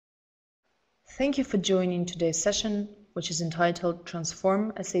Thank you for joining today's session, which is entitled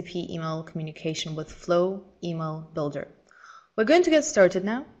Transform SAP Email Communication with Floe Email Builder. We're going to get started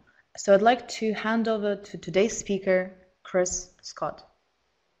now, so I'd like to hand over to today's speaker, Chris Scott.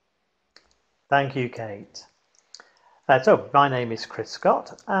 Thank you, Kate. My name is Chris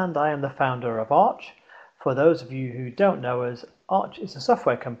Scott, and I am the founder of Arch. For those of you who don't know us, Arch is a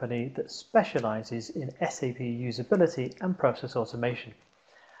software company that specializes in SAP usability and process automation.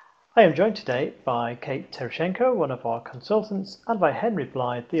 I am joined today by Kate Tereshenko, one of our consultants, and by Henry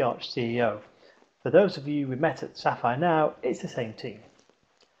Blythe, the Arch CEO. For those of you we met at Sapphire Now, it's the same team.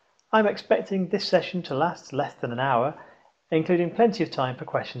 I'm expecting this session to last less than an hour, including plenty of time for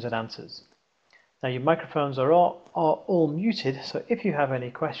questions and answers. Now your microphones are all muted, so if you have any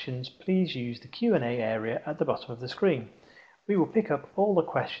questions, please use the Q&A area at the bottom of the screen. We will pick up all the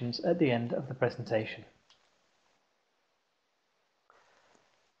questions at the end of the presentation.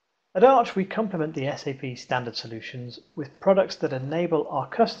 At Arch, we complement the SAP standard solutions with products that enable our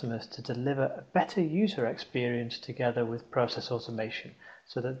customers to deliver a better user experience together with process automation,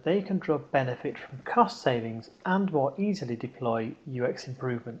 so that they can draw benefit from cost savings and more easily deploy UX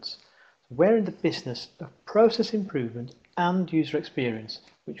improvements. We're in the business of process improvement and user experience,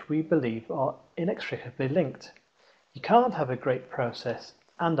 which we believe are inextricably linked. You can't have a great process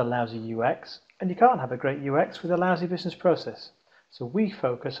and a lousy UX, and you can't have a great UX with a lousy business process. So we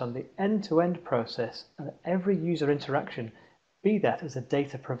focus on the end-to-end process and every user interaction, be that as a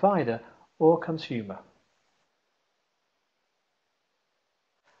data provider or consumer.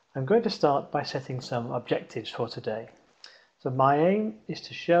 I'm going to start by setting some objectives for today. So my aim is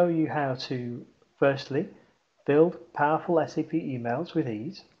to show you how to, firstly, build powerful SAP emails with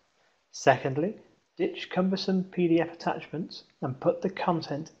ease. Secondly, ditch cumbersome PDF attachments and put the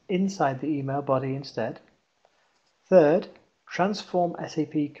content inside the email body instead. Third, transform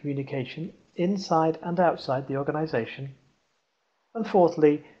SAP communication inside and outside the organization. And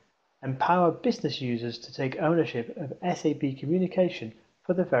fourthly, empower business users to take ownership of SAP communication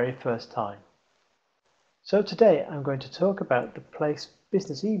for the very first time. So today I'm going to talk about the place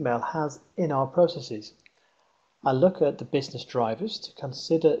business email has in our processes. I'll look at the business drivers to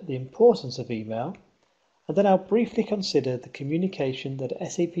consider the importance of email, and then I'll briefly consider the communication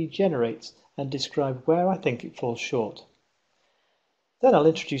that SAP generates and describe where I think it falls short. Then I'll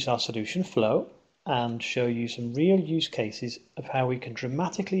introduce our solution, Floe, and show you some real use cases of how we can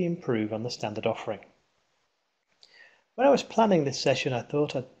dramatically improve on the standard offering. When I was planning this session, I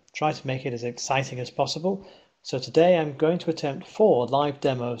thought I'd try to make it as exciting as possible, so today I'm going to attempt 4 live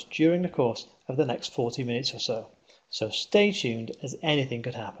demos during the course of the next 40 minutes or so. So stay tuned, as anything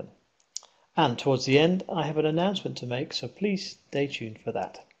could happen. And towards the end, I have an announcement to make, so please stay tuned for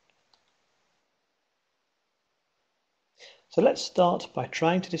that. So let's start by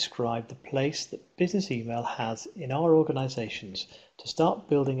trying to describe the place that business email has in our organizations to start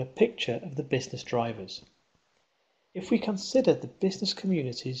building a picture of the business drivers. If we consider the business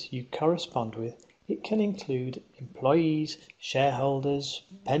communities you correspond with, it can include employees, shareholders,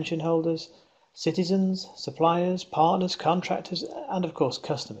 pension holders, citizens, suppliers, partners, contractors, and of course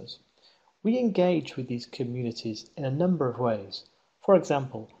customers. We engage with these communities in a number of ways. For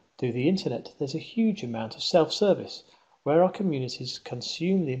example, through the internet, there's a huge amount of self-service, where our communities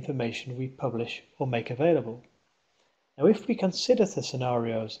consume the information we publish or make available. Now, if we consider the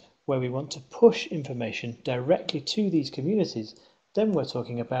scenarios where we want to push information directly to these communities, then we're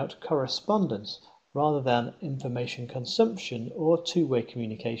talking about correspondence rather than information consumption or two-way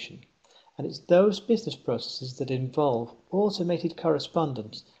communication. And it's those business processes that involve automated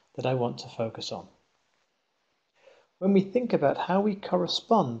correspondence that I want to focus on. When we think about how we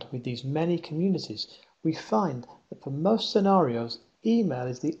correspond with these many communities, we find that for most scenarios, email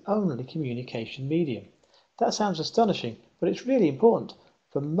is the only communication medium. That sounds astonishing, but it's really important.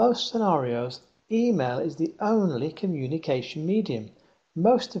 For most scenarios, email is the only communication medium.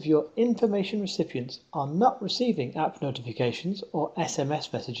 Most of your information recipients are not receiving app notifications or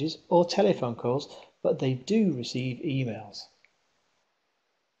SMS messages or telephone calls, but they do receive emails.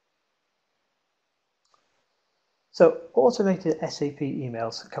 So automated SAP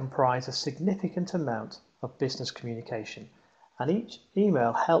emails comprise a significant amount of business communication, and each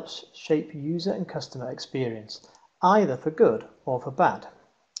email helps shape user and customer experience, either for good or for bad.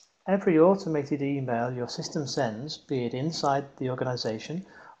 Every automated email your system sends, be it inside the organization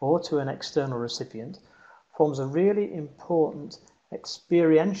or to an external recipient, forms a really important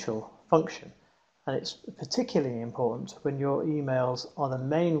experiential function, and it's particularly important when your emails are the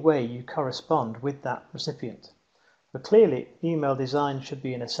main way you correspond with that recipient. But clearly, email design should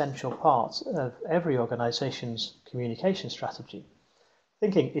be an essential part of every organization's communication strategy.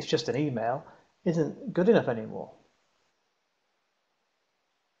 Thinking it's just an email isn't good enough anymore.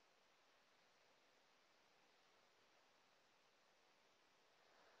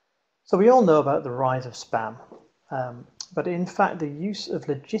 So we all know about the rise of spam, but in fact the use of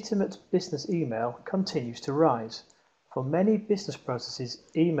legitimate business email continues to rise. For many business processes,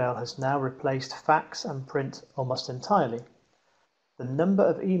 email has now replaced fax and print almost entirely. The number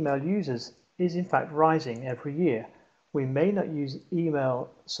of email users is in fact rising every year. We may not use email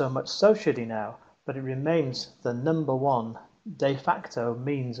so much socially now, but it remains the number one de facto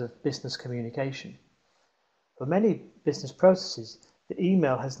means of business communication. For many business processes, the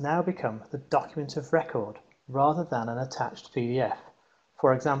email has now become the document of record rather than an attached PDF.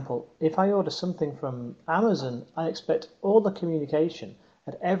 For example, if I order something from Amazon, I expect all the communication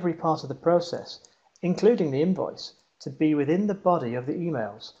at every part of the process, including the invoice, to be within the body of the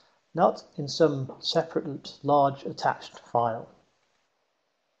emails, not in some separate large attached file.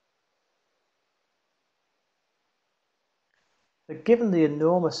 But given the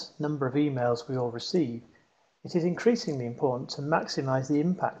enormous number of emails we all receive, it is increasingly important to maximize the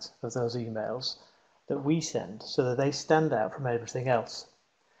impact of those emails that we send so that they stand out from everything else.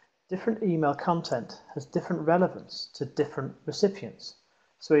 Different email content has different relevance to different recipients.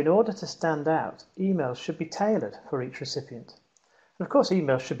 So in order to stand out, emails should be tailored for each recipient. And of course,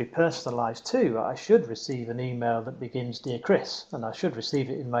 emails should be personalized too. I should receive an email that begins "Dear Chris," and I should receive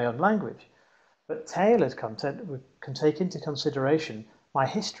it in my own language. But tailored content can take into consideration my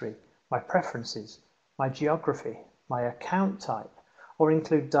history, my preferences, my geography, my account type, or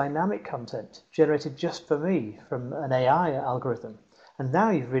include dynamic content generated just for me from an AI algorithm. And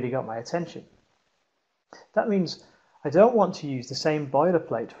now you've really got my attention. That means I don't want to use the same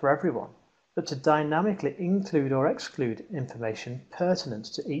boilerplate for everyone, but to dynamically include or exclude information pertinent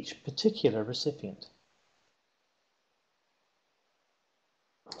to each particular recipient.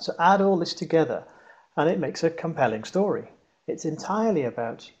 So add all this together and it makes a compelling story. It's entirely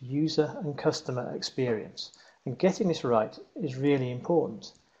about user and customer experience, and getting this right is really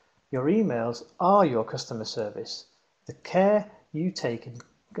important. Your emails are your customer service. The care you take in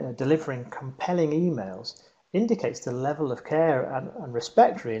delivering compelling emails indicates the level of care and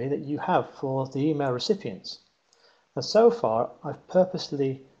respect really that you have for the email recipients. And so far, I've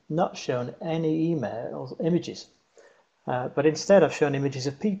purposely not shown any email images, but instead I've shown images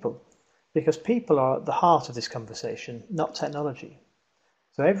of people, because people are at the heart of this conversation, not technology.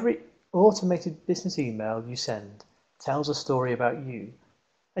 So every automated business email you send tells a story about you,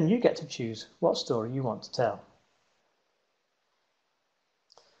 and you get to choose what story you want to tell.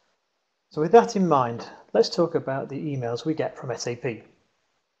 So with that in mind, let's talk about the emails we get from SAP.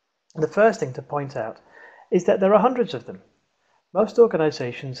 The first thing to point out is that there are hundreds of them. Most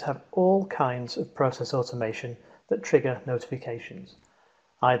organizations have all kinds of process automation that trigger notifications.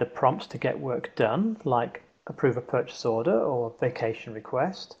 Either prompts to get work done, like approve a purchase order or vacation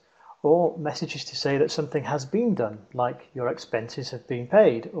request, or messages to say that something has been done, like your expenses have been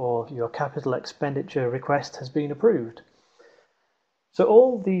paid or your capital expenditure request has been approved. So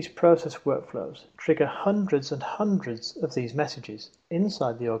all these process workflows trigger hundreds and hundreds of these messages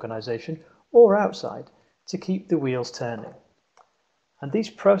inside the organization or outside to keep the wheels turning. And these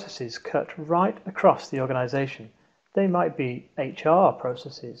processes cut right across the organization. They might be HR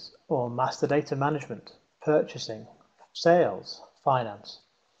processes or master data management, purchasing, sales, finance.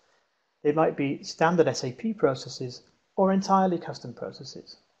 They might be standard SAP processes or entirely custom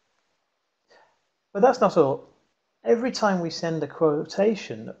processes. But that's not all. Every time we send a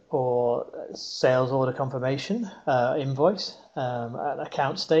quotation or sales order confirmation, invoice, an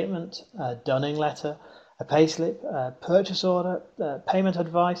account statement, a dunning letter, a payslip, a purchase order, payment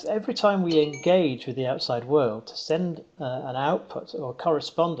advice, every time we engage with the outside world to send an output or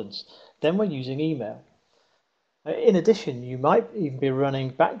correspondence, then we're using email. In addition, you might even be running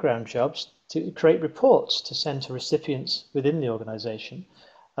background jobs to create reports to send to recipients within the organization.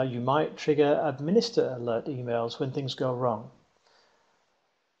 You might trigger administer alert emails when things go wrong.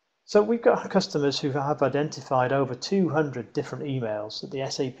 So we've got customers who have identified over 200 different emails that the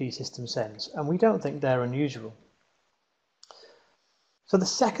SAP system sends, and we don't think they're unusual. So the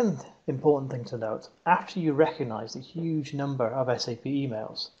second important thing to note, after you recognize the huge number of SAP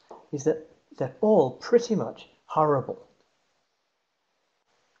emails, is that they're all pretty much horrible.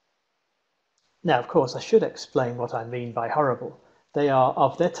 Now, of course, I should explain what I mean by horrible. They are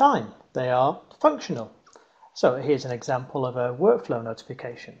of their time. They are functional. So here's an example of a workflow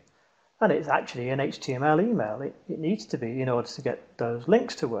notification. And it's actually an HTML email. It needs to be in order to get those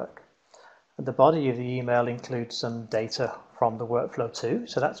links to work. And the body of the email includes some data from the workflow too,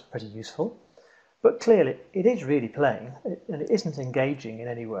 so that's pretty useful. But clearly, it is really plain, and it isn't engaging in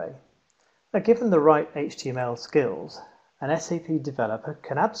any way. Now, given the right HTML skills, an SAP developer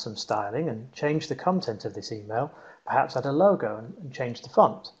can add some styling and change the content of this email, perhaps add a logo and change the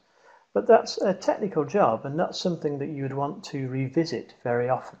font. But that's a technical job and not something that you would want to revisit very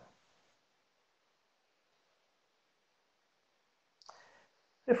often.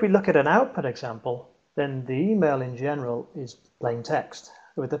 If we look at an output example, then the email in general is plain text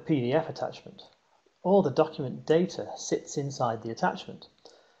with a PDF attachment. All the document data sits inside the attachment.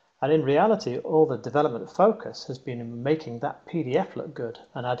 And in reality, all the development focus has been in making that PDF look good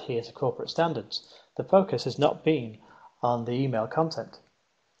and adhere to corporate standards. The focus has not been on the email content.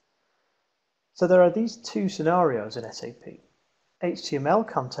 So there are these two scenarios in SAP: HTML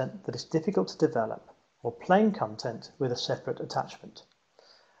content that is difficult to develop, or plain content with a separate attachment.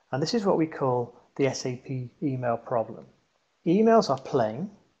 And this is what we call the SAP email problem. Emails are plain.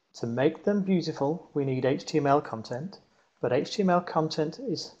 To make them beautiful, we need HTML content, but HTML content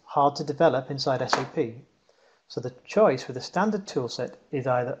is hard to develop inside SAP. So the choice with the standard toolset is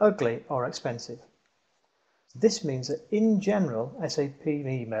either ugly or expensive. This means that in general, SAP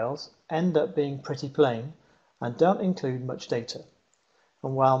emails end up being pretty plain and don't include much data.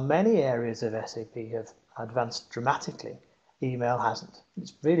 And while many areas of SAP have advanced dramatically, email hasn't.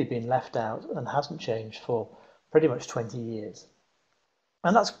 It's really been left out and hasn't changed for pretty much 20 years.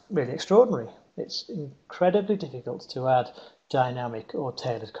 And that's really extraordinary. It's incredibly difficult to add dynamic or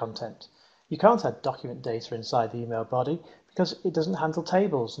tailored content. You can't add document data inside the email body because it doesn't handle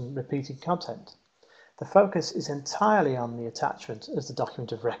tables and repeating content. The focus is entirely on the attachment as the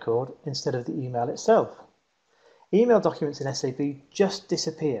document of record instead of the email itself. Email documents in SAP just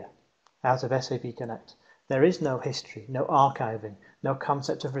disappear out of SAP Connect. There is no history, no archiving, no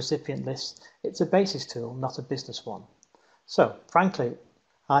concept of recipient lists. It's a basis tool, not a business one. So, frankly,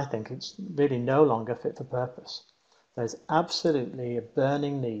 I think it's really no longer fit for purpose. There's absolutely a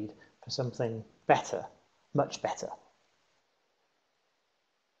burning need for something better, much better.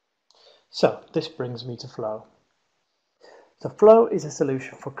 So, this brings me to Floe. So Floe is a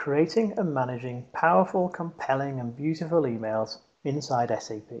solution for creating and managing powerful, compelling and beautiful emails inside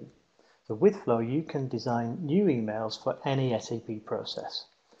SAP. So with Floe, you can design new emails for any SAP process.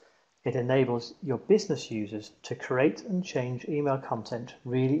 It enables your business users to create and change email content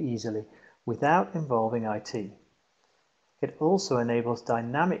really easily without involving IT. It also enables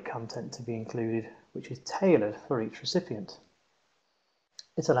dynamic content to be included, which is tailored for each recipient.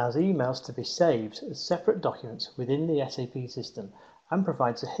 It allows emails to be saved as separate documents within the SAP system and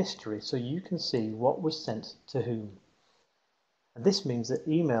provides a history so you can see what was sent to whom. And this means that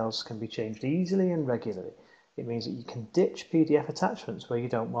emails can be changed easily and regularly. It means that you can ditch PDF attachments where you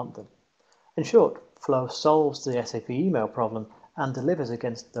don't want them. In short, Floe solves the SAP email problem and delivers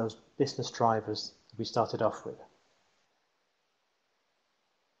against those business drivers that we started off with.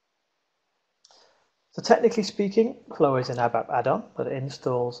 So technically speaking, Floe is an ABAP add-on that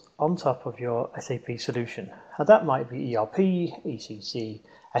installs on top of your SAP solution. And that might be ERP, ECC,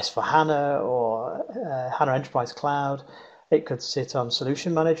 S4HANA or HANA Enterprise Cloud. It could sit on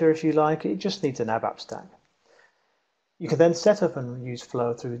Solution Manager if you like. It just needs an ABAP stack. You can then set up and use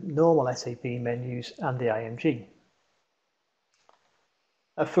Floe through normal SAP menus and the IMG.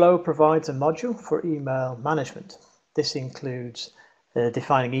 Floe provides a module for email management. This includes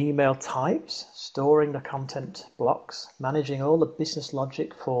defining email types, storing the content blocks, managing all the business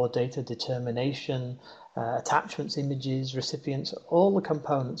logic for data determination, attachments, images, recipients, all the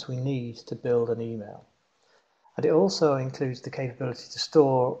components we need to build an email. And it also includes the capability to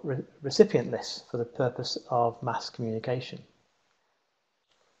store recipient lists for the purpose of mass communication.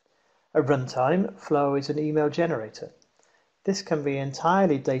 At runtime, Floe is an email generator. This can be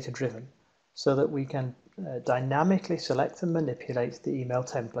entirely data-driven so that we can dynamically select and manipulate the email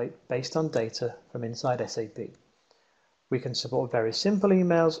template based on data from inside SAP. We can support very simple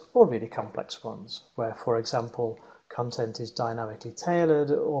emails or really complex ones, where, for example, content is dynamically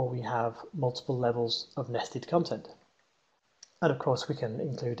tailored or we have multiple levels of nested content. And of course, we can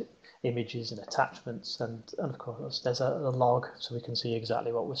include images and attachments, and of course, there's a log so we can see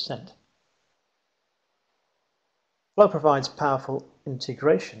exactly what was sent. Floe provides powerful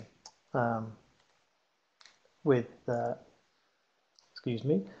integration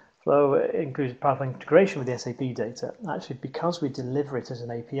Floe includes powerful integration with the SAP data. Actually, because we deliver it as an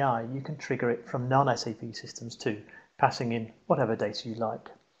API, you can trigger it from non-SAP systems too, passing in whatever data you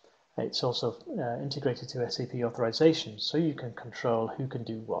like. It's also integrated to SAP authorizations, so you can control who can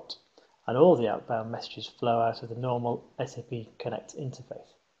do what. And all the outbound messages flow out of the normal SAP Connect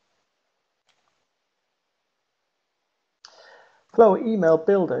interface. Floe Email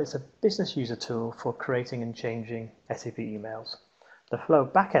Builder is a business user tool for creating and changing SAP emails. The Floe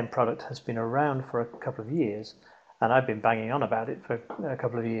backend product has been around for a couple of years, and I've been banging on about it for a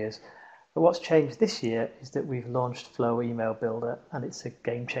couple of years. But what's changed this year is that we've launched Floe Email Builder, and it's a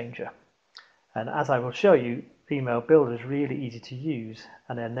game changer. And as I will show you, Email Builder is really easy to use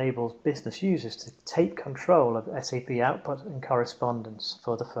and enables business users to take control of SAP output and correspondence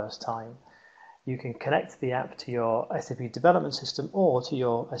for the first time. You can connect the app to your SAP development system or to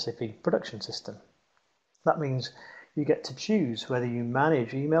your SAP production system. That means you get to choose whether you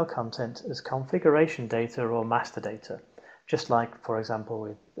manage email content as configuration data or master data, just like, for example,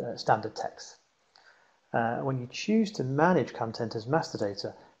 with standard text. When you choose to manage content as master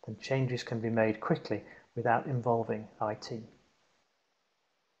data, then changes can be made quickly without involving IT.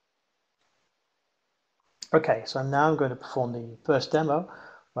 Okay, so now I'm going to perform the first demo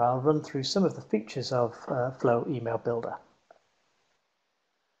where I'll run through some of the features of Floe Email Builder.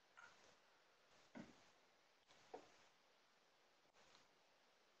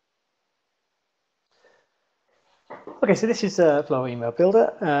 Okay, so this is Floe Email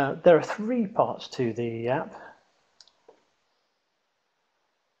Builder. There are three parts to the app.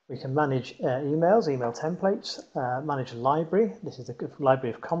 We can manage emails, email templates, manage a library. This is the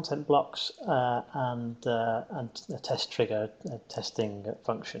library of content blocks and a test trigger, a testing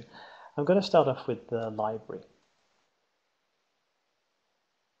function. I'm going to start off with the library.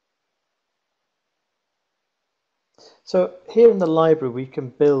 So here in the library, we can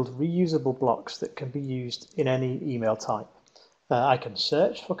build reusable blocks that can be used in any email type. I can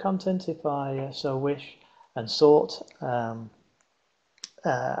search for content if I so wish and sort.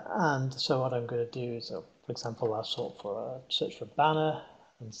 And so what I'm going to do is, for example, I'll search for banner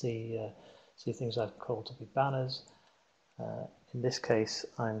and see things I've called to be banners. In this case,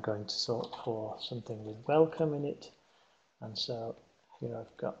 I'm going to sort for something with welcome in it. And so here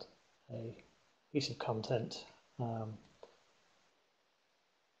I've got a piece of content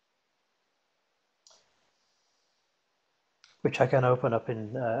which I can open up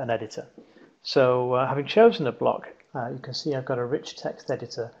in an editor. So having chosen a block, you can see I've got a rich text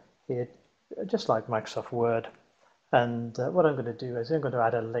editor here, just like Microsoft Word. And what I'm going to do is I'm going to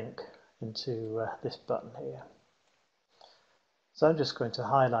add a link into this button here. So I'm just going to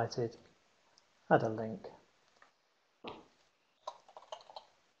highlight it, add a link.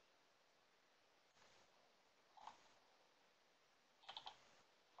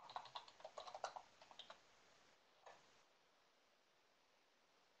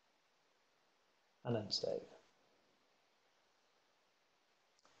 And then save.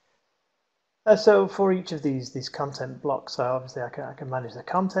 So for each of these content blocks, obviously I can manage the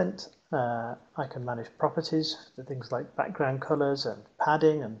content, I can manage properties, things like background colors and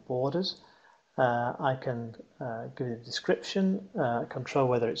padding and borders. I can give it a description, control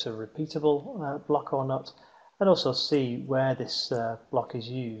whether it's a repeatable block or not, and also see where this block is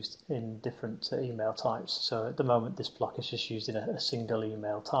used in different email types. So at the moment this block is just used in a single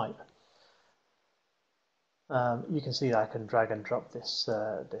email type. You can see that I can drag and drop this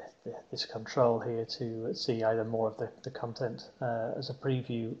control here to see either more of the content as a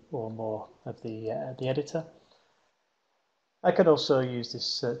preview or more of the editor. I can also use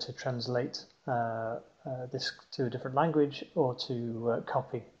this to translate this to a different language or to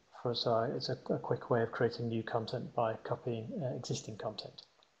copy. So it's a quick way of creating new content by copying existing content.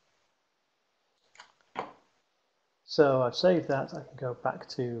 So I've saved that. I can go back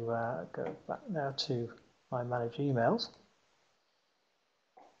now to my manage emails.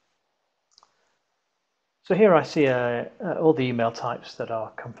 So here I see all the email types that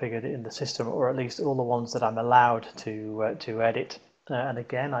are configured in the system, or at least all the ones that I'm allowed to edit. And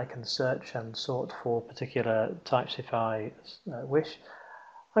again, I can search and sort for particular types if I wish.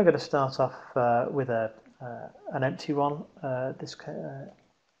 I'm going to start off with an empty one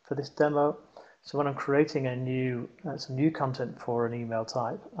for this demo. So when I'm creating some new content for an email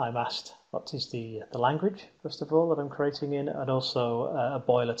type, I'm asked what is the language, first of all, that I'm creating in, and also a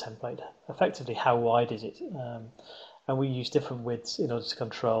boiler template. Effectively, how wide is it? And we use different widths in order to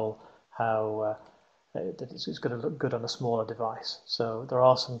control how it's going to look good on a smaller device. So there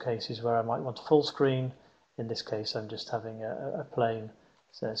are some cases where I might want a full screen. In this case, I'm just having a plain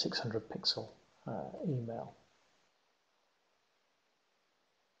 600 pixel email.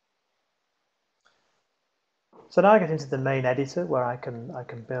 So now I get into the main editor where I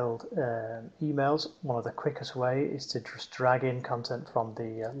can build emails. One of the quickest way is to just drag in content from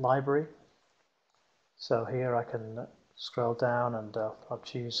the library. So here I can scroll down and I'll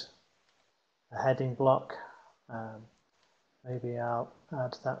choose a heading block. Maybe I'll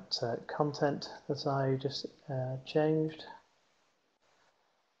add that content that I just changed,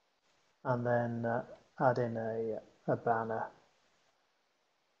 and then add in a banner.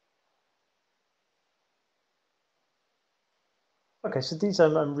 Okay, so these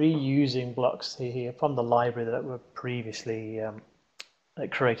I'm reusing blocks here from the library that were previously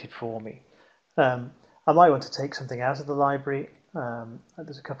created for me. I might want to take something out of the library.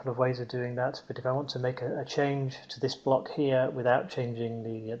 There's a couple of ways of doing that, but if I want to make a change to this block here without changing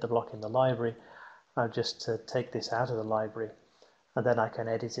the block in the library, I'll just take this out of the library, and then I can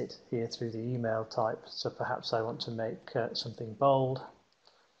edit it here through the email type. So perhaps I want to make something bold.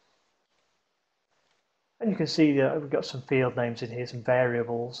 And you can see we've got some field names in here, some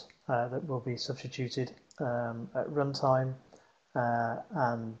variables that will be substituted at runtime.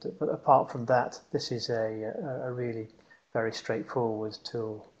 But apart from that, this is a really very straightforward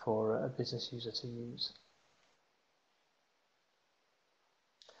tool for a business user to use.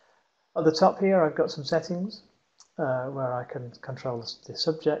 At the top here, I've got some settings where I can control the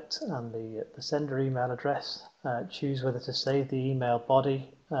subject and the sender email address, choose whether to save the email body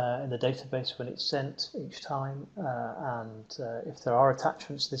in the database when it's sent each time, and if there are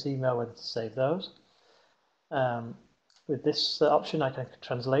attachments to this email, whether to save those. With this option, I can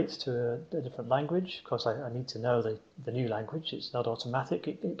translate to a different language. Of course, I need to know the new language. It's not automatic.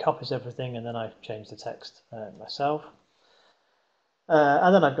 It copies everything, and then I change the text myself.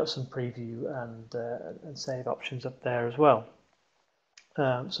 And then I've got some preview and save options up there as well.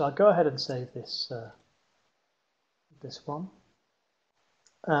 So I'll go ahead and save this this one.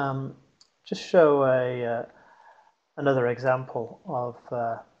 Just show another example of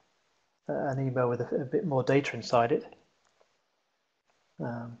an email with a bit more data inside it.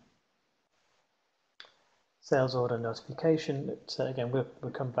 Sales order notification. Again,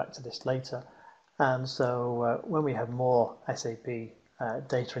 we'll come back to this later. And so when we have more SAP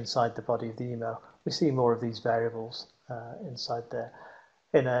data inside the body of the email, we see more of these variables inside there.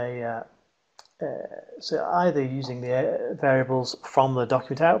 So either using the variables from the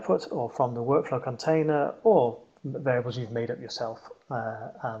document output or from the workflow container, or variables you've made up yourself,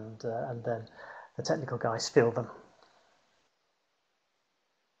 and then the technical guys fill them.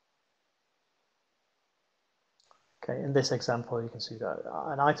 Okay, in this example, you can see that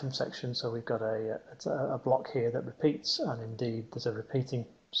an item section, so we've got a block here that repeats, and indeed there's a repeating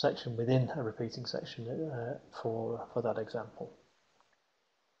section within a repeating section for that example.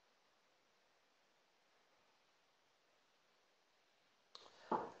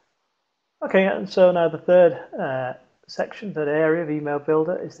 Okay, and so now the third section, that area of Email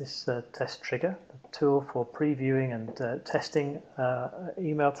Builder, is this test trigger, the tool for previewing and testing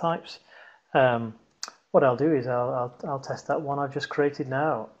email types. What I'll do is I'll test that one I've just created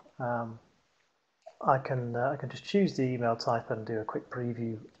now. I can just choose the email type and do a quick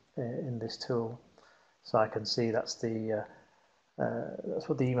preview in this tool, so I can see that's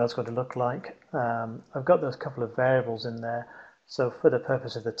what the email is going to look like. I've got those couple of variables in there, so for the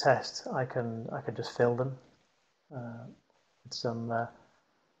purpose of the test, I can just fill them with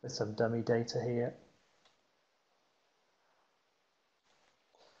some dummy data here.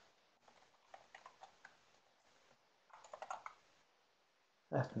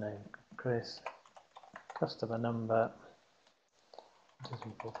 F name Chris, customer number is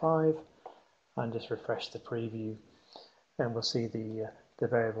equal 5, and just refresh the preview, and we'll see the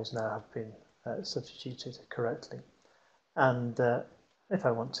variables now have been substituted correctly. And if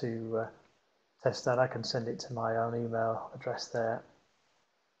I want to test that, I can send it to my own email address there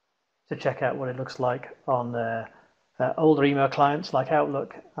to check out what it looks like on older email clients like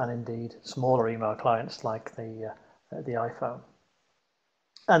Outlook, and indeed smaller email clients like the iPhone.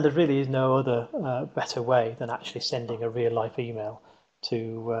 And there really is no other better way than actually sending a real-life email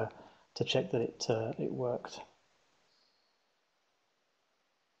to check that it worked.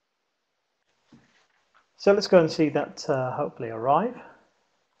 So let's go and see that hopefully arrive.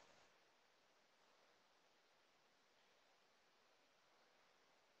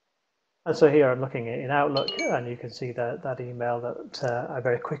 And so here I'm looking in Outlook, and you can see that email that I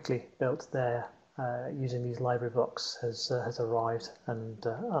very quickly built there using these library blocks has arrived, and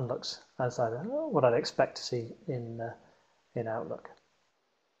looks as what I'd expect to see in Outlook.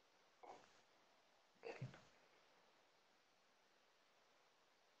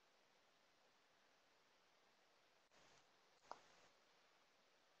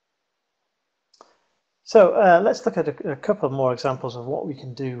 So let's look at a couple more examples of what we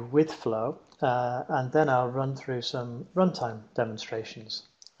can do with Floe, and then I'll run through some runtime demonstrations.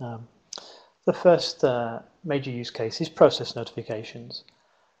 The first major use case is process notifications.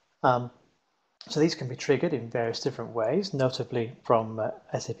 So these can be triggered in various different ways, notably from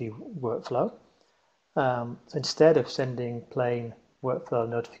SAP Workflow. So instead of sending plain workflow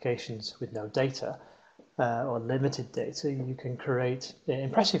notifications with no data, or limited data, you can create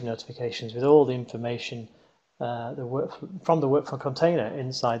impressive notifications with all the information from the workflow container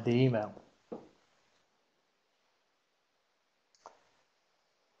inside the email.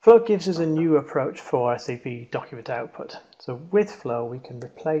 Floe gives us a new approach for SAP document output. So with Floe, we can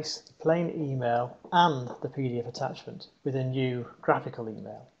replace the plain email and the PDF attachment with a new graphical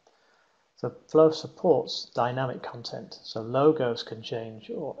email. So Floe supports dynamic content, so logos can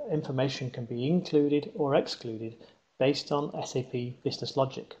change or information can be included or excluded based on SAP business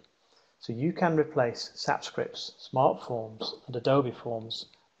logic. So you can replace SAP scripts, Smart Forms and Adobe Forms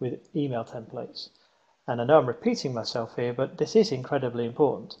with email templates. And I know I'm repeating myself here, but this is incredibly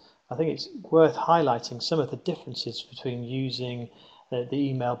important. I think it's worth highlighting some of the differences between using the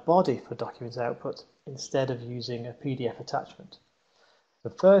email body for document output instead of using a PDF attachment.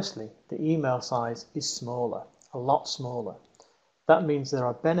 So firstly, the email size is smaller, a lot smaller. That means there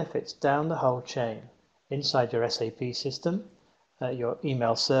are benefits down the whole chain, inside your SAP system, your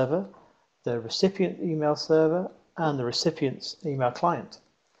email server, the recipient email server, and the recipient's email client.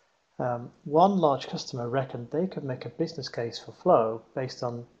 One large customer reckoned they could make a business case for Floe based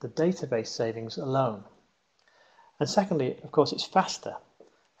on the database savings alone. And secondly, of course, it's faster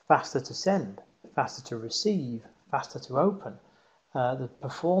to send, faster to receive, faster to open. The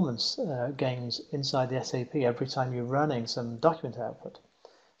performance gains inside the SAP every time you're running some document output.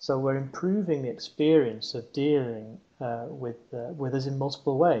 So we're improving the experience of dealing with us in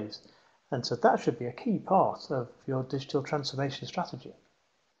multiple ways. And so that should be a key part of your digital transformation strategy.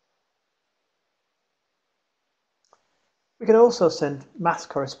 We can also send mass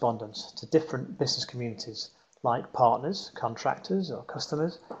correspondence to different business communities, like partners, contractors, or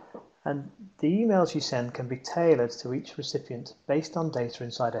customers. And the emails you send can be tailored to each recipient based on data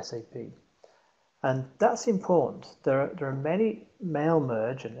inside SAP. And that's important. There are many mail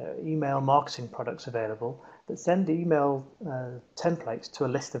merge and email marketing products available that send email templates to a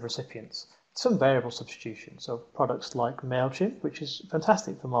list of recipients. Some variable substitution, so products like MailChimp, which is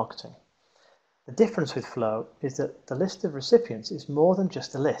fantastic for marketing. The difference with Floe is that the list of recipients is more than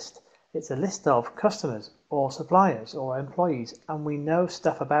just a list. It's a list of customers or suppliers or employees, and we know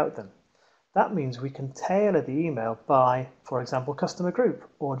stuff about them. That means we can tailor the email by, for example, customer group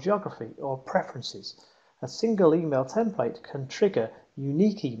or geography or preferences. A single email template can trigger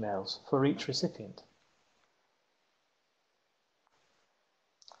unique emails for each recipient.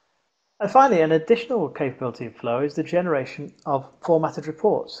 And finally, an additional capability of Floe is the generation of formatted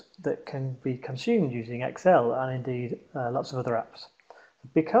reports that can be consumed using Excel and indeed lots of other apps.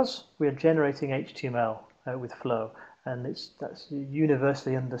 Because we're generating HTML with Floe, and that's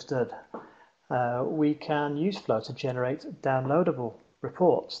universally understood, we can use Floe to generate downloadable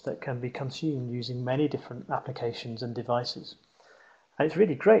reports that can be consumed using many different applications and devices. And it's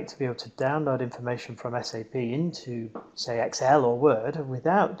really great to be able to download information from SAP into, say, Excel or Word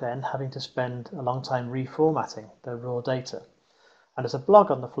without then having to spend a long time reformatting the raw data. And there's a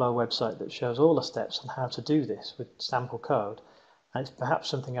blog on the Floe website that shows all the steps on how to do this with sample code. And it's perhaps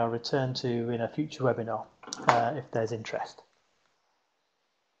something I'll return to in a future webinar if there's interest.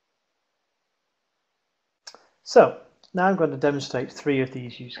 So now I'm going to demonstrate 3 of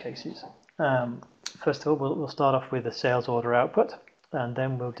these use cases. First of all, we'll start off with a sales order output, and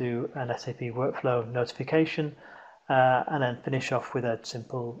then we'll do an SAP workflow notification, and then finish off with a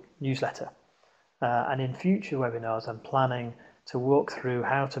simple newsletter. And in future webinars, I'm planning to walk through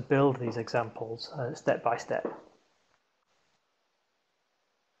how to build these examples step by step.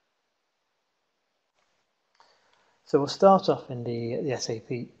 So we'll start off in the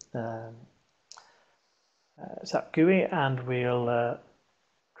SAP SAP GUI, and we'll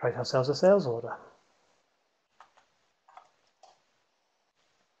create ourselves a sales order.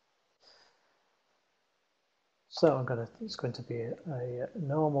 So it's going to be a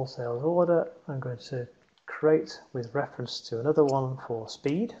normal sales order. I'm going to create with reference to another one for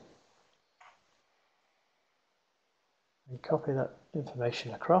speed. And copy that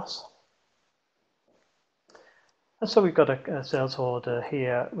information across. And so we've got a sales order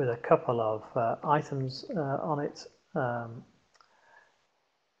here with a couple of items on it.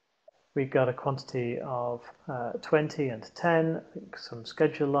 We've got a quantity of 20 and 10. I think some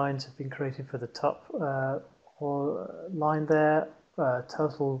schedule lines have been created for the top line there.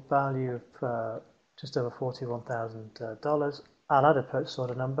 Total value of just over $41,000. I'll add a purchase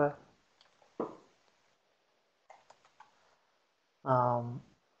order number. And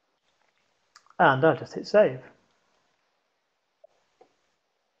I'll just hit save.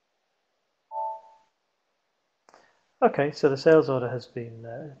 Okay, so the sales order has been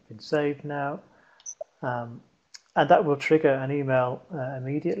saved now, and that will trigger an email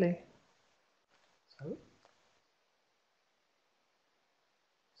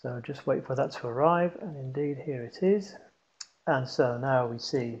So just wait for that to arrive, and indeed here it is. And so now we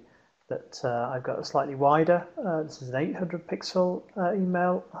see that I've got a slightly wider, this is an 800 pixel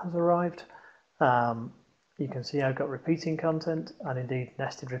email has arrived. You can see I've got repeating content and indeed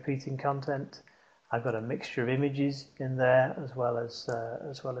nested repeating content. I've got a mixture of images in there as well as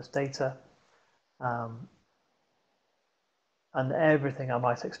data. And everything I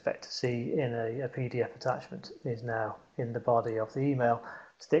might expect to see in a PDF attachment is now in the body of the email,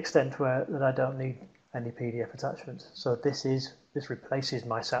 to the extent that I don't need any PDF attachments. So this replaces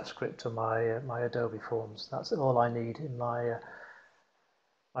my SAP script or my Adobe Forms. That's all I need in my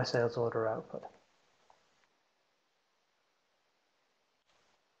sales order output.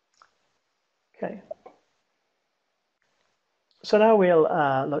 Okay. So now we'll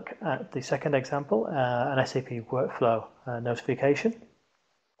look at the second example, an SAP workflow notification.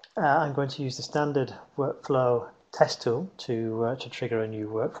 I'm going to use the standard workflow test tool to trigger a new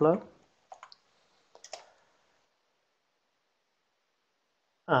workflow.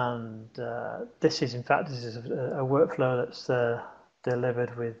 And this is a workflow that's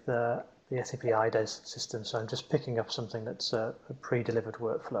delivered with the SAP IDES system. So I'm just picking up something that's a pre-delivered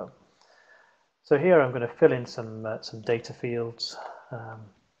workflow. So here I'm going to fill in some data fields.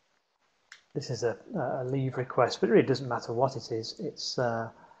 This is a leave request, but it really doesn't matter what it is. It's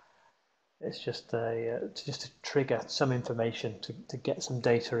just to trigger some information to get some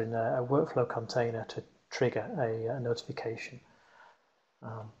data in a workflow container to trigger a notification.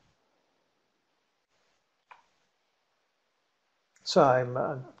 So I'm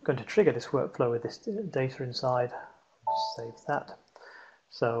going to trigger this workflow with this data inside. I'll just save that.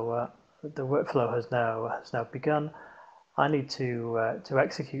 So the workflow has now begun. I need to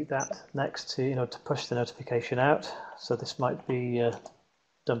execute that next to push the notification out. So this might be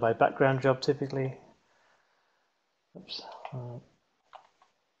done by background job typically. Oops.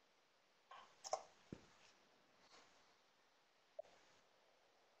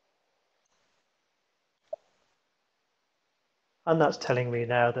 And that's telling me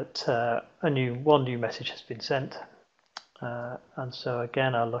now that one new message has been sent. And so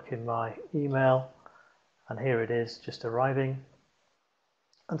again, I'll look in my email, and here it is, just arriving.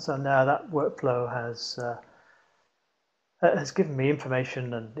 And so now that workflow has given me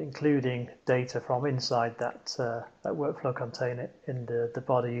information, and including data from inside that workflow container in the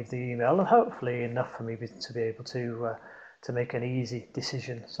body of the email, and hopefully enough for me to be able to make an easy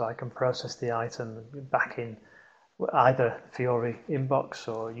decision, so I can process the item back in either Fiori inbox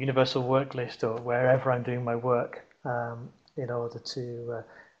or universal work list or wherever I'm doing my work, in order to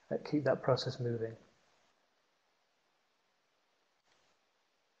keep that process moving.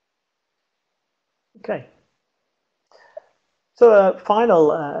 Okay. So a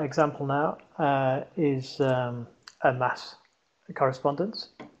final example now is a mass correspondence.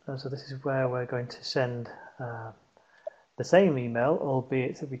 So this is where we're going to send the same email,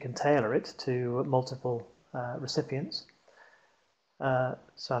 albeit that we can tailor it to multiple recipients.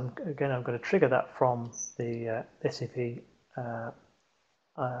 So I'm going to trigger that from the SAP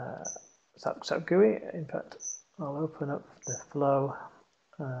SAP GUI. In fact, I'll open up the Floe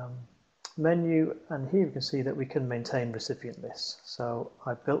menu, and here you can see that we can maintain recipient lists. So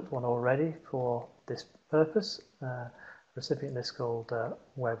I built one already for this purpose, recipient list called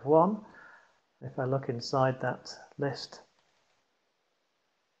Web1. If I look inside that list,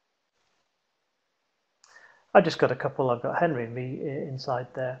 I just got a couple. I've got Henry and me inside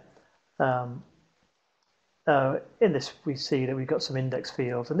there. In this, we see that we've got some index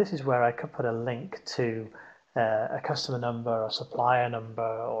fields, and this is where I could put a link to a customer number, a supplier number,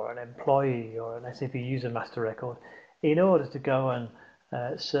 or an employee, or an SAP user master record, in order to go and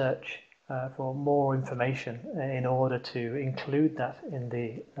search for more information, in order to include that in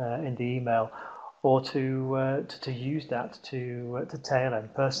the email, or to use that to tailor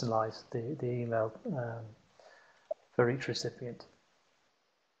and personalize the email for each recipient.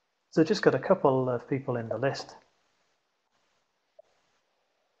 So just got a couple of people in the list.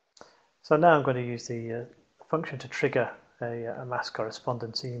 So now I'm going to use the function to trigger a mass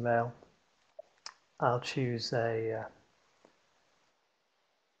correspondence email. I'll choose a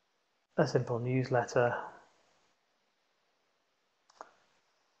simple newsletter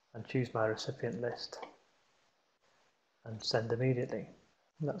and choose my recipient list and send immediately.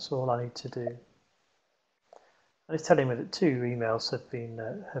 And that's all I need to do. And it's telling me that 2 emails have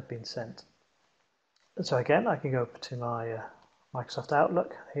been sent. And so again, I can go up to my Microsoft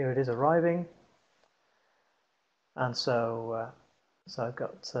Outlook. Here it is arriving. And so I've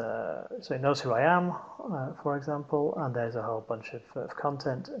got, so it knows who I am, for example, and there's a whole bunch of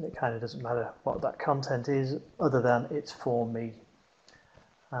content, and it kind of doesn't matter what that content is, other than it's for me.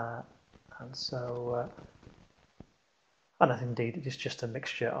 and so and indeed it is just a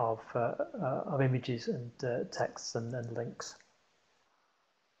mixture of images and texts and links.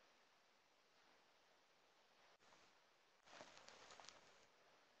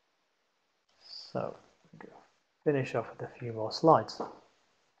 So finish off with a few more slides.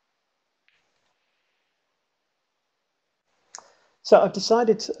 So I've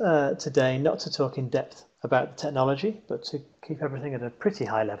decided today not to talk in depth about the technology, but to keep everything at a pretty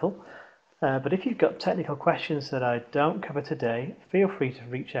high level. But if you've got technical questions that I don't cover today, feel free to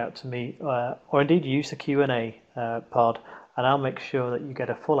reach out to me or indeed use the Q&A pod, and I'll make sure that you get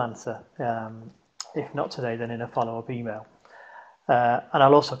a full answer, if not today, then in a follow-up email. And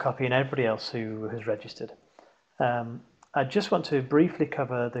I'll also copy in everybody else who has registered. I just want to briefly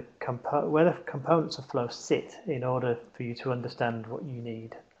cover where the components of Floe sit in order for you to understand what you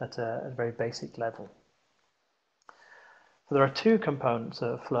need at a very basic level. So there are two components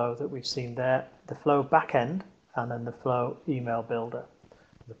of Floe that we've seen there, the Floe backend and then the Floe email builder.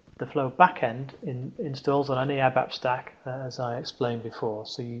 The Floe backend installs on any ABAP stack, as I explained before,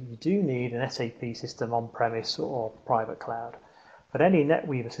 so you do need an SAP system on-premise or private cloud, but any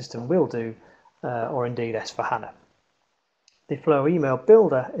NetWeaver system will do, or indeed S/4HANA. The Floe email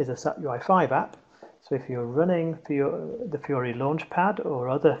builder is a SAP UI5 app, so if you're running the Fiori Launchpad or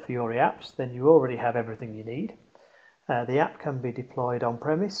other Fiori apps, then you already have everything you need. The app can be deployed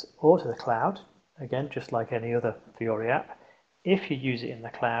on-premise or to the cloud, again just like any other Fiori app. If you use it in the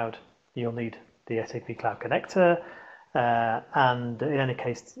cloud, you'll need the SAP Cloud Connector, and in any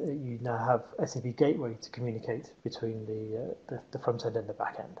case you now have SAP Gateway to communicate between the front end and the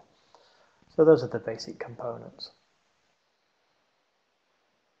back end. So those are the basic components.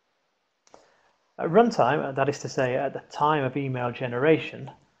 At runtime, that is to say at the time of email generation,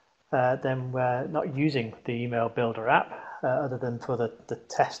 then we're not using the email builder app other than for the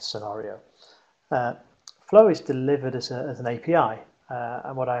test scenario. Floe is delivered as an API,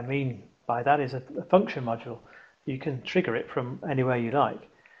 and what I mean by that is a function module. You can trigger it from anywhere you like.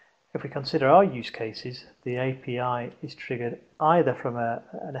 If we consider our use cases, the API is triggered either from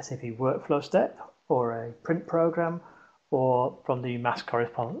an SAP workflow step or a print program, or from the mass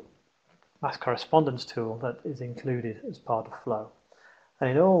correspondence tool that is included as part of Floe. And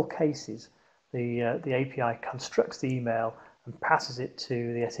in all cases, the API constructs the email and passes it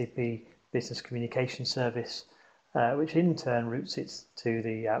to the SAP Business Communication Service, which in turn routes it to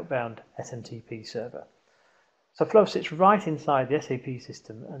the outbound SMTP server. So Floe sits right inside the SAP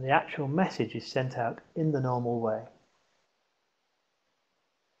system, and the actual message is sent out in the normal way.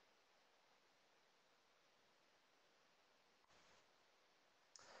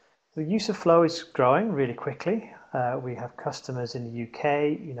 The use of Floe is growing really quickly. We have customers in the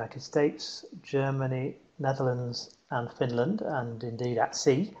UK, United States, Germany, Netherlands and Finland, and indeed at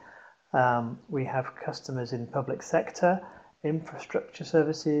sea. We have customers in public sector, infrastructure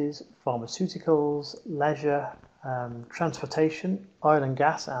services, pharmaceuticals, leisure, transportation, oil and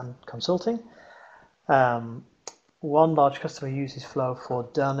gas and consulting. One large customer uses Floe for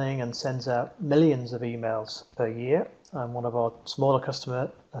dunning and sends out millions of emails per year. And one of our smaller customers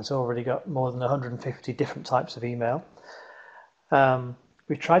has already got more than 150 different types of email.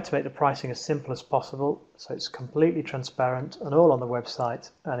 We've tried to make the pricing as simple as possible, so it's completely transparent and all on the website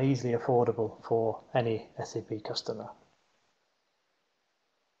and easily affordable for any SAP customer.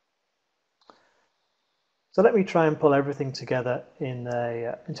 So let me try and pull everything together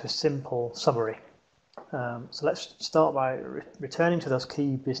into a simple summary. So let's start by returning to those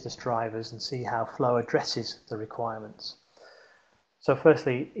key business drivers and see how Floe addresses the requirements. So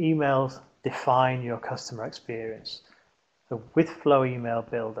firstly, emails define your customer experience. So with Floe Email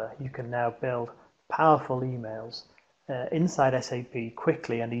Builder, you can now build powerful emails inside SAP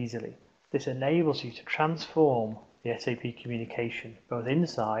quickly and easily. This enables you to transform the SAP communication both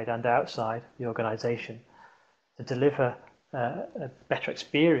inside and outside the organization to deliver a better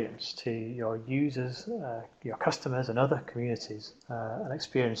experience to your users, your customers and other communities, an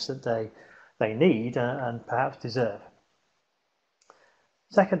experience that they need and perhaps deserve.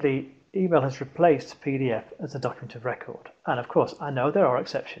 Secondly, email has replaced PDF as a document of record. And of course, I know there are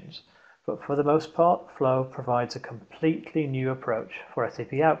exceptions, but for the most part, Floe provides a completely new approach for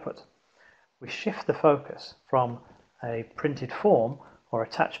SAP output. We shift the focus from a printed form or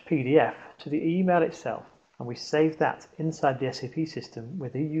attached PDF to the email itself, and we save that inside the SAP system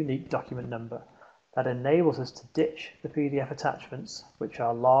with a unique document number that enables us to ditch the PDF attachments, which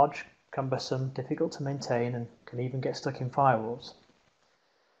are large, cumbersome, difficult to maintain, and can even get stuck in firewalls.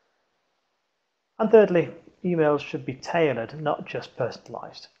 And thirdly, emails should be tailored, not just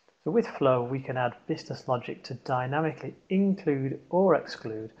personalized. So with Floe, we can add business logic to dynamically include or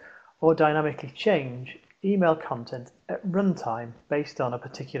exclude, or dynamically change email content at runtime based on a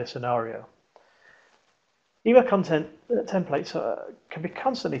particular scenario. Email content templates can be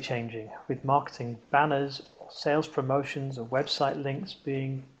constantly changing, with marketing banners, or sales promotions, or website links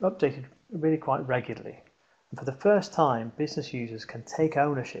being updated really quite regularly. And for the first time, business users can take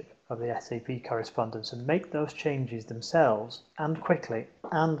ownership of the SAP correspondence and make those changes themselves and quickly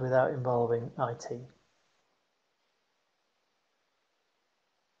and without involving IT.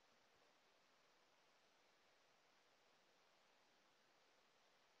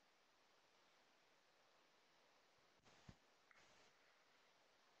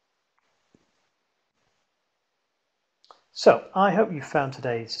 So I hope you found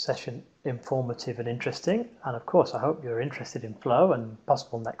today's session informative and interesting, and of course I hope you're interested in Floe and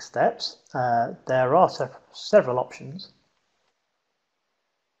possible next steps. There are several options.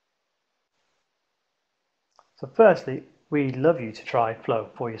 So firstly, we'd love you to try Floe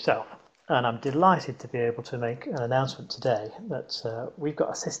for yourself, and I'm delighted to be able to make an announcement today that we've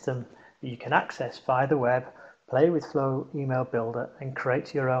got a system that you can access via the web, play with Floe Email Builder and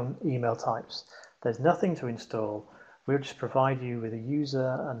create your own email types. There's nothing to install. We'll just provide you with a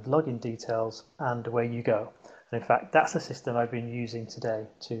user and login details, and away you go. And in fact, that's the system I've been using today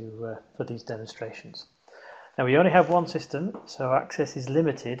for these demonstrations. Now we only have one system, so access is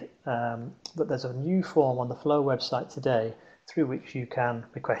limited, but there's a new form on the Floe website today through which you can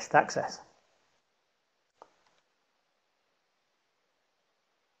request access.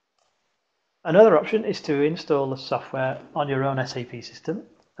 Another option is to install the software on your own SAP system.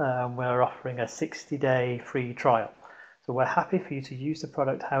 We're offering a 60-day free trial. So we're happy for you to use the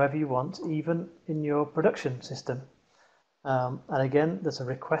product however you want, even in your production system. And again, there's a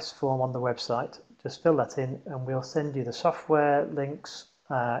request form on the website. Just fill that in and we'll send you the software, links,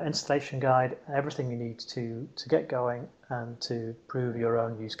 installation guide, everything you need to get going and to prove your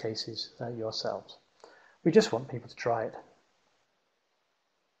own use cases yourselves. We just want people to try it.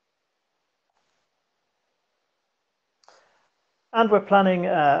 And we're planning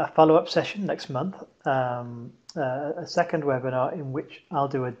a follow-up session next month, a second webinar in which I'll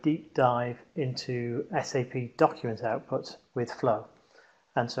do a deep dive into SAP document output with Floe.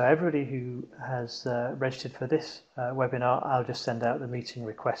 And so everybody who has registered for this webinar, I'll just send out the meeting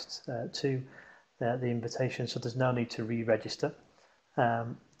request to the invitation, so there's no need to re-register.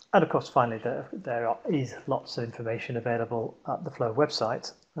 And of course, finally, there is lots of information available at the Floe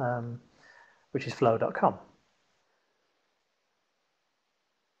website, which is floe.com.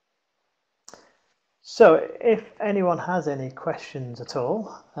 So if anyone has any questions at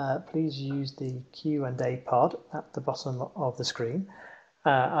all, please use the Q&A pod at the bottom of the screen.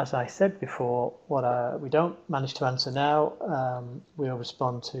 As I said before, what we don't manage to answer now, we'll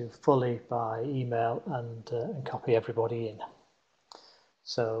respond to fully by email and copy everybody in.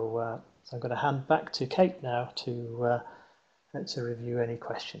 So I'm going to hand back to Kate now to review any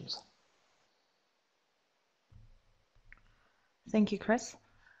questions. Thank you, Chris.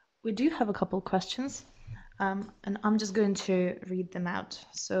 We do have a couple of questions, and I'm just going to read them out.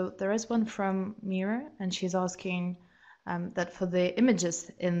 So there is one from Mira, and she's asking that for the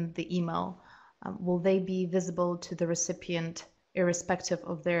images in the email, will they be visible to the recipient irrespective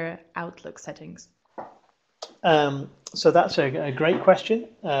of their Outlook settings? So that's a great question.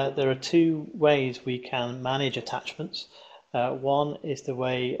 There are two ways we can manage attachments. One is the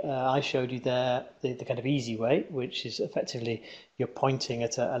way I showed you there, the kind of easy way, which is effectively you're pointing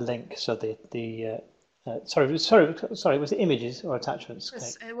at a link. So sorry, was it images or attachments?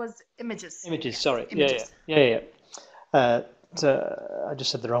 Yes, it was images. Images, yes, sorry. Images. Yeah. I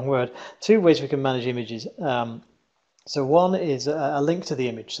just said the wrong word. Two ways we can manage images. So one is a link to the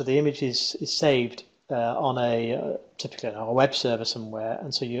image. So the image is saved on typically on a web server somewhere,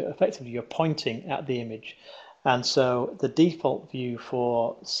 and so you're pointing at the image. And so the default view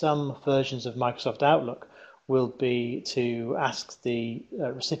for some versions of Microsoft Outlook will be to ask the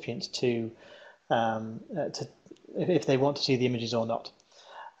recipients to if they want to see the images or not,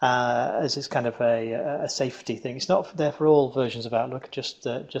 as it's kind of a safety thing. It's not there for all versions of Outlook, just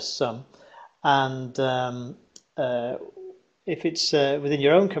some. And if it's within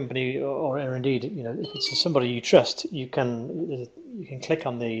your own company, or indeed, if it's somebody you trust, you can click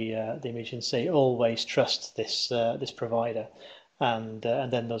on the image and say always trust this provider, and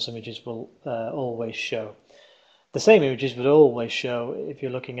then those images will always show. The same images would always show if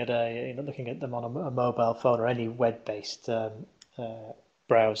you're looking at them on a mobile phone or any web-based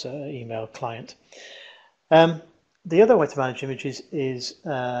browser email client. The other way to manage images is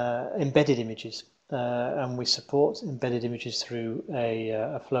embedded images. and we support embedded images through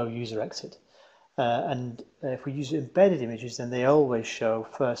a Floe user exit. And if we use embedded images, then they always show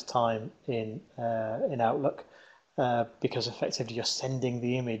first time in Outlook, because effectively you're sending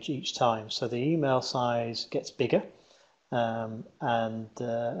the image each time. So the email size gets bigger, and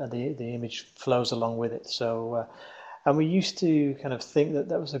the image flows along with it. So, and we used to kind of think that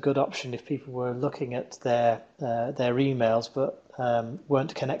that was a good option if people were looking at their emails but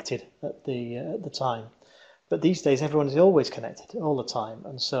weren't connected at the time. But these days, everyone is always connected all the time,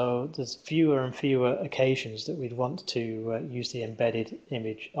 and so there's fewer and fewer occasions that we'd want to use the embedded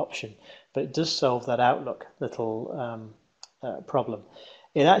image option. But it does solve that Outlook little problem.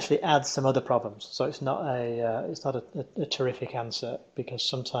 It actually adds some other problems, so it's not a terrific answer, because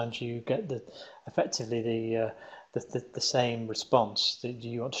sometimes you get effectively the same response that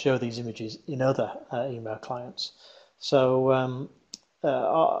you want to show these images in other email clients. So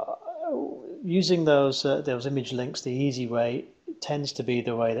using those image links the easy way tends to be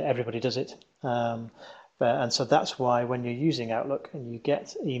the way that everybody does it. And so that's why when you're using Outlook and you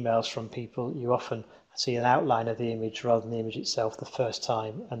get emails from people, you often see an outline of the image rather than the image itself the first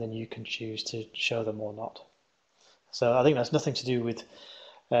time, and then you can choose to show them or not. So I think that's nothing to do with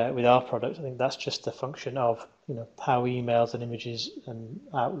our product. I think that's just a function of how emails and images and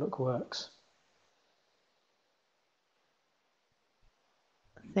Outlook works.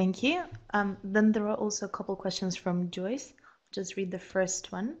 Thank you. Then there are also a couple questions from Joyce. I'll just read the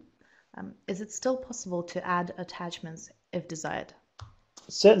first one. Is it still possible to add attachments if desired?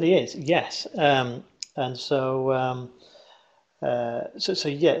 It certainly is, yes. And so,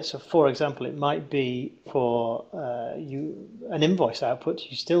 so for example, it might be for an invoice output.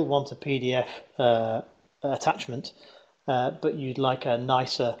 You still want a PDF attachment, but you'd like a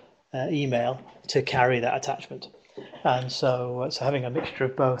nicer email to carry that attachment. And so having a mixture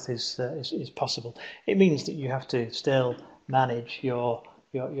of both is possible. It means that you have to still manage your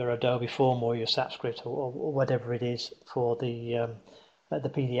Adobe form or your SAP script or whatever it is for the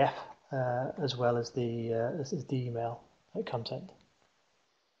PDF as well as the email content.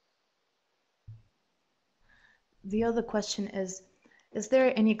 The other question is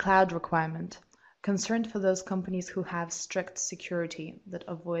there any cloud requirement? Concerned for those companies who have strict security that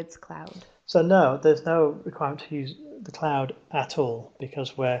avoids cloud. So no, there's no requirement to use the cloud at all,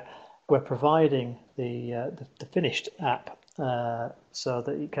 because we're providing the finished app so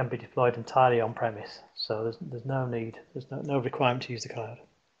that it can be deployed entirely on premise. So there's no need, there's no requirement to use the cloud.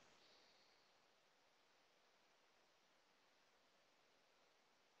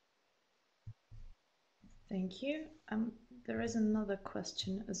 Thank you. There is another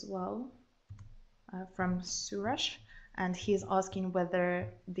question as well from Suresh, and he's asking whether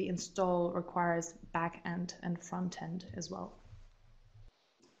the install requires back-end and front-end as well.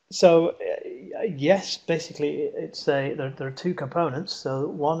 So yes, basically it's there are two components. So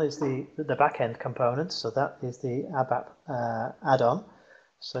one is the back-end component. So that is the ABAP add-on.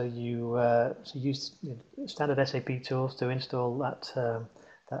 So you use standard SAP tools to install that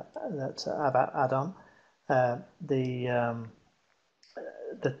ABAP add-on.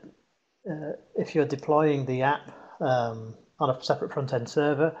 If you're deploying the app on a separate front-end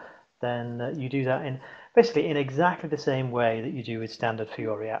server, then you do that basically in exactly the same way that you do with standard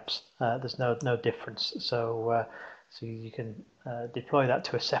Fiori apps. There's no difference. So you can deploy that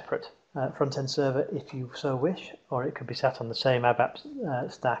to a separate front-end server if you so wish, or it could be sat on the same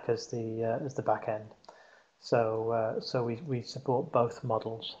ABAP stack as the back end. So we support both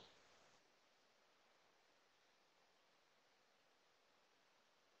models.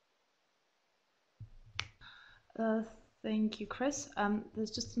 Thank you, Chris. There's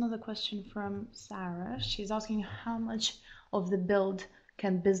just another question from Sarah. She's asking how much of the build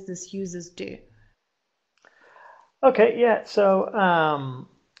can business users do? Okay, yeah. So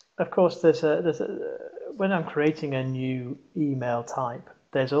of course, when I'm creating a new email type,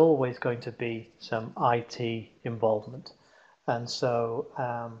 there's always going to be some IT involvement, and so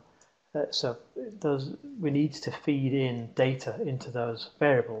we need to feed in data into those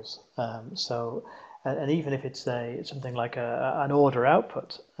variables. And even if it's something like an order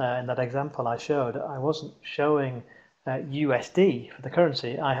output, in that example I showed, I wasn't showing USD for the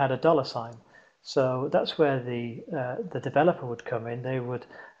currency. I had a dollar sign. So that's where the developer would come in. They would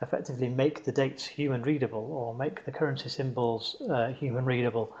effectively make the dates human readable or make the currency symbols human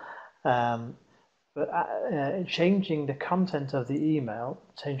readable. But changing the content of the email,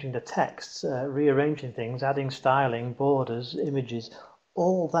 changing the texts, rearranging things, adding styling, borders, images,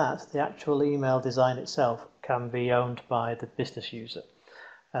 all that, the actual email design itself, can be owned by the business user.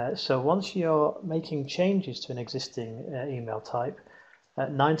 So once you're making changes to an existing email type,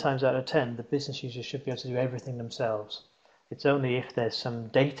 9 times out of 10, the business users should be able to do everything themselves. It's only if there's some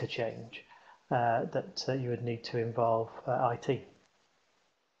data change that you would need to involve IT.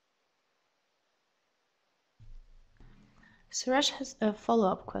 Suresh has a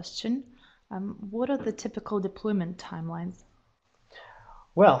follow-up question. What are the typical deployment timelines?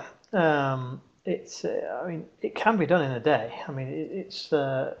 Well, it's I mean, it can be done in a day. I mean, it's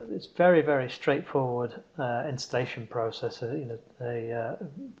very, very straightforward installation process. A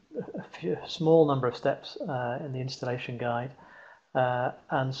small number of steps in the installation guide,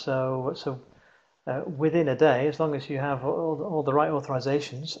 and so within a day, as long as you have all the right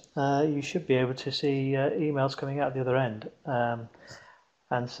authorizations, you should be able to see emails coming out the other end.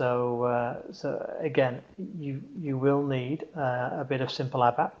 And so again, you will need a bit of simple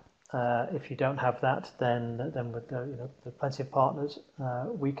ABAP. If you don't have that, then with there are plenty of partners.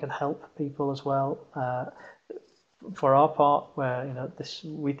 We can help people as well. For our part, where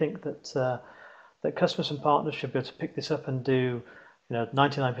we think that that customers and partners should be able to pick this up and do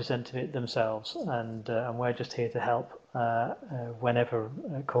 99% of it themselves, and we're just here to help whenever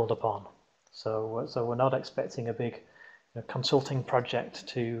called upon. So we're not expecting a big consulting project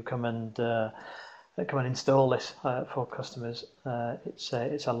to come and install this for customers.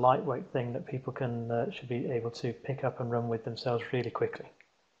 It's a lightweight thing that people should be able to pick up and run with themselves really quickly.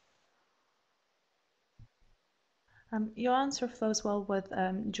 Your answer flows well with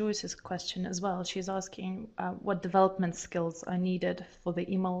Joyce's question as well. She's asking what development skills are needed for the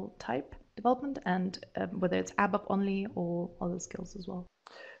email type development, and whether it's ABAP only or other skills as well.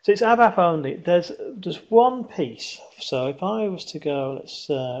 So it's ABAP only. There's one piece. So if I was to go, let's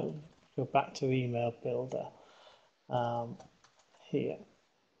go back to Email Builder here.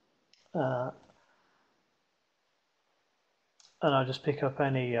 And I'll just pick up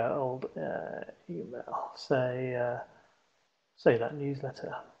any old email, say that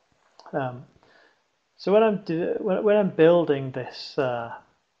newsletter. So when I'm building this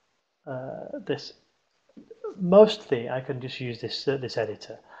mostly I can just use this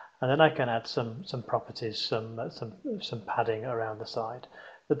editor, and then I can add some properties, some padding around the side.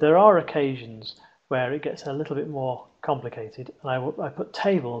 But there are occasions where it gets a little bit more complicated, and I put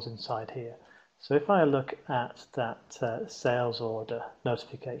tables inside here. So if I look at that sales order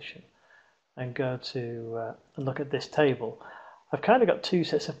notification and go to and look at this table, I've kind of got two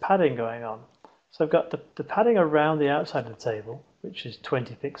sets of padding going on. So I've got the padding around the outside of the table, which is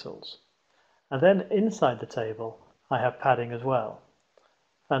 20 pixels. And then inside the table, I have padding as well.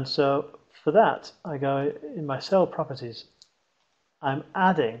 And so for that, I go in my cell properties, I'm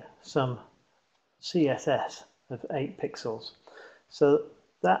adding some CSS of 8 pixels. So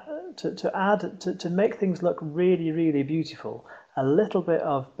that to make things look really, really beautiful, a little bit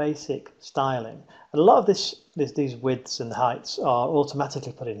of basic styling. And a lot of these widths and heights are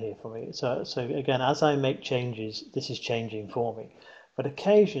automatically put in here for me. So again, as I make changes, this is changing for me. But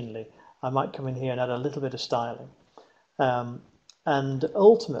occasionally, I might come in here and add a little bit of styling. And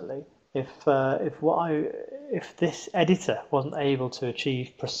ultimately, if this editor wasn't able to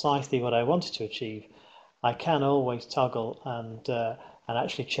achieve precisely what I wanted to achieve, I can always toggle and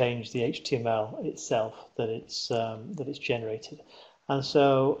actually change the HTML itself that it's generated. And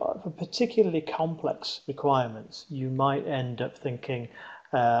so for particularly complex requirements, you might end up thinking,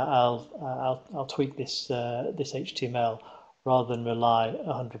 I'll tweak this HTML rather than rely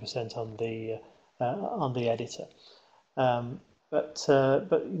 100% on the editor. But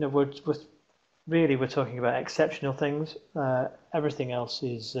we're talking about exceptional things. Everything else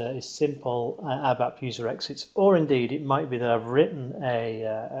is simple ABAP user exits, or indeed it might be that I've written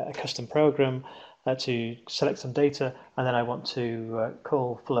a custom program to select some data, and then I want to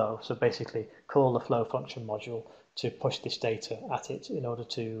call Floe. So basically, call the Floe function module to push this data at it in order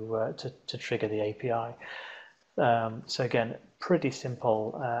to trigger the API. So again, pretty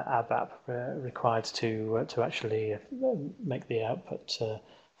simple ABAP required to actually make the output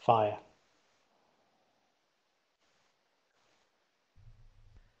fire.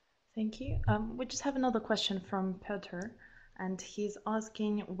 Thank you. We just have another question from Peter, and he's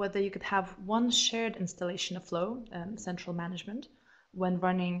asking whether you could have one shared installation of Floe, central management, when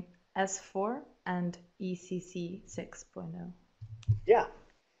running S4 and ECC 6.0. Yeah.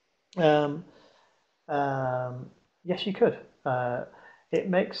 Yes, you could. It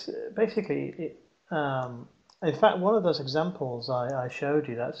makes basically it. In fact, one of those examples I showed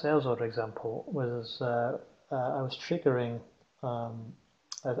you, that sales order example, was I was triggering.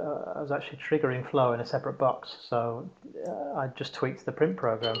 I was actually triggering Floe in a separate box, so I just tweaked the print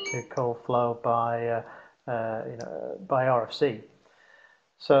program to call Floe by by RFC.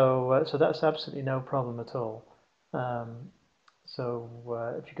 So that's absolutely no problem at all.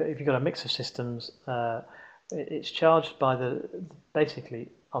 So if you've got a mix of systems, it's charged by basically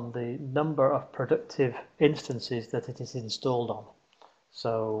on the number of productive instances that it is installed on.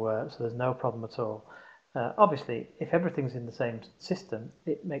 So there's no problem at all. Obviously, if everything's in the same system,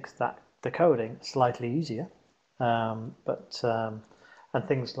 it makes the coding slightly easier. And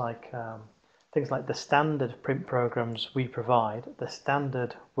things like the standard print programs we provide, the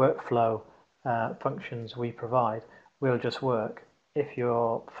standard workflow functions we provide will just work. If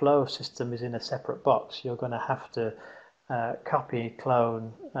your Flow system is in a separate box, you're going to have to copy,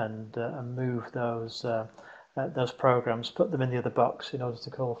 clone, and move those programs, put them in the other box in order to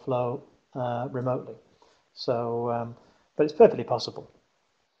call Flow remotely. So, but it's perfectly possible.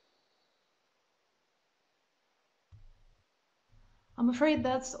 I'm afraid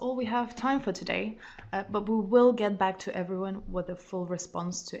that's all we have time for today, but we will get back to everyone with a full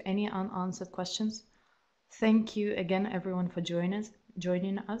response to any unanswered questions. Thank you again, everyone, for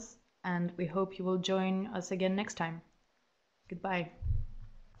joining us, and we hope you will join us again next time. Goodbye.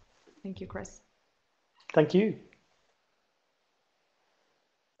 Thank you, Chris. Thank you.